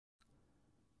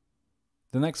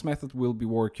The next method we'll be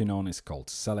working on is called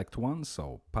select1.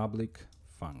 So public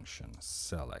function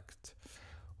select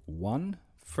one.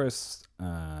 First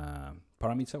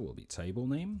parameter will be table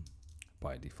name,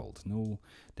 by default null.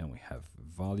 Then we have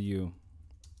value,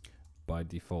 by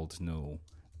default null.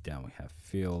 Then we have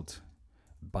field.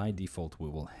 By default, we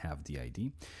will have the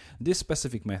ID. This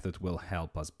specific method will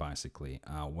help us basically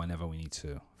whenever we need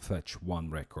to fetch one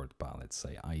record by, let's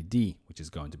say, ID, which is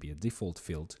going to be a default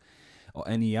field, or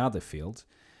any other field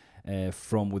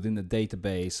from within the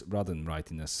database, rather than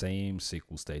writing the same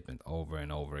SQL statement over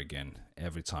and over again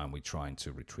every time we're trying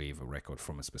to retrieve a record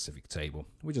from a specific table.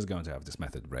 We're just going to have this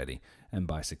method ready and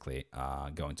basically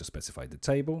going to specify the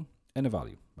table and a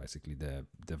value, basically the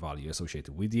value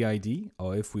associated with the ID,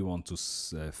 or if we want to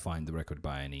find the record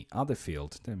by any other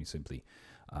field, then we simply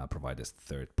provide this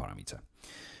third parameter.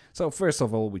 So first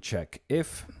of all, we check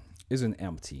if is an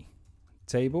empty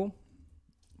table,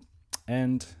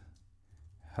 and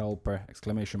helper,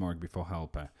 exclamation mark before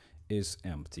helper, is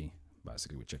empty.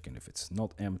 Basically, we're checking if it's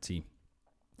not empty,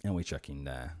 and we're checking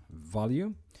the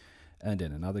value, and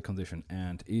then another condition,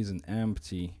 and is an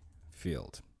empty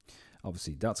field.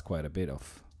 Obviously, that's quite a bit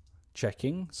of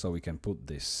checking, so we can put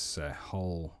this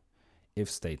whole if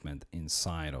statement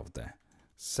inside of the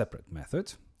separate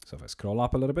method. So if I scroll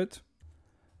up a little bit,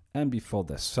 and before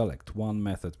the select1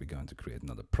 method, we're going to create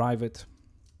another private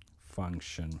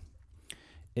function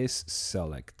is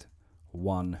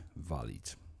select1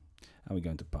 valid, and we're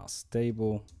going to pass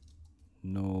table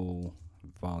null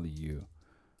value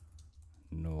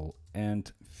null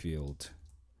and field.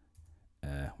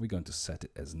 We're going to set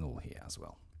it as null here as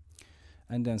well,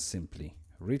 and then simply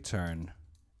return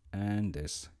and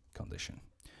this condition.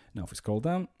 Now if we scroll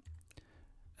down,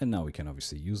 and now we can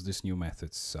obviously use this new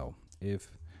method. So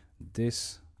if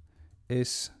this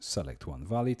is select1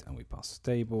 valid, and we pass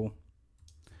table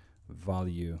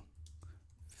value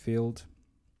field,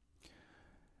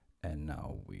 and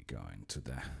now we're going to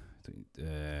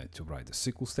to write the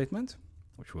SQL statement,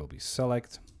 which will be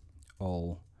select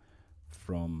all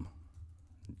from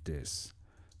this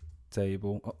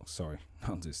table. Oh, sorry,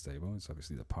 not this table. It's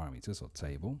obviously the parameters or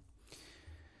table,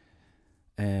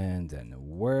 and then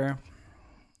where,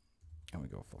 and we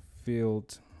go for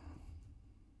field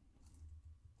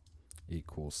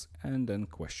equals, and then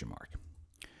question mark.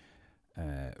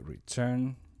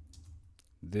 Return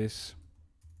this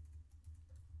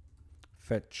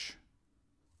fetch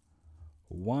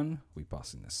one. We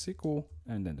pass in a SQL,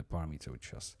 and then the parameter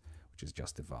which is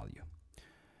just the value,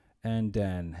 and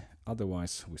then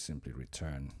otherwise we simply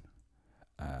return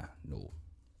null.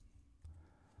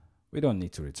 We don't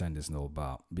need to return this null,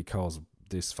 but because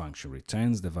this function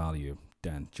returns the value,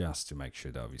 then just to make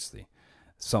sure that obviously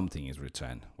something is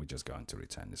returned, we're just going to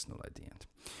return this null at the end.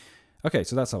 Okay,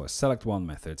 so that's our select1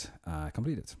 method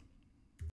completed.